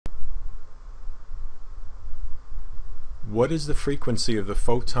What is the frequency of the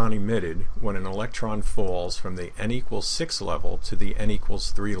photon emitted when an electron falls from the n equals 6 level to the n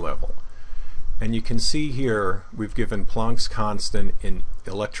equals 3 level? And you can see here we've given Planck's constant in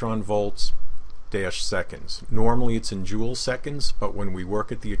electron volts dash seconds. Normally it's in joule seconds, but when we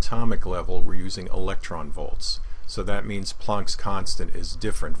work at the atomic level we're using electron volts. So that means Planck's constant is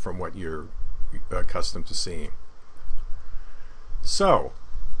different from what you're accustomed to seeing. So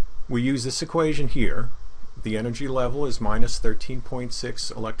we use this equation here. The energy level is minus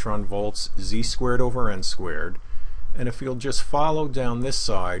 13.6 electron volts z squared over n squared. And if we'll just follow down this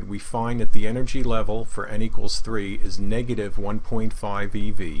side, we find that the energy level for n equals 3 is negative 1.5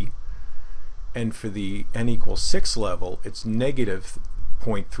 eV. And for the n equals 6 level, it's negative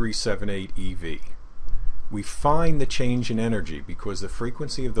 0.378 eV. We find the change in energy because the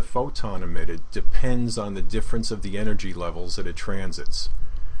frequency of the photon emitted depends on the difference of the energy levels that it transits.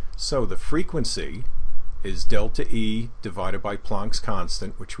 So the frequency is delta E divided by Planck's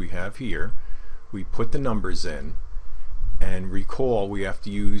constant, which we have here. We put the numbers in, and recall we have to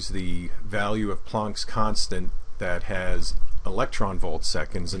use the value of Planck's constant that has electron volt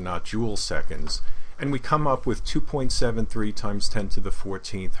seconds and not joule seconds, and we come up with 2.73 times 10 to the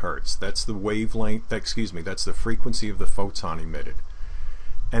 14th hertz. That's the wavelength, that's the frequency of the photon emitted.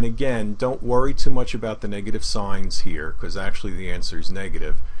 And again, don't worry too much about the negative signs here, because actually the answer is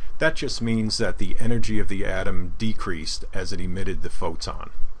negative. That just means that the energy of the atom decreased as it emitted the photon.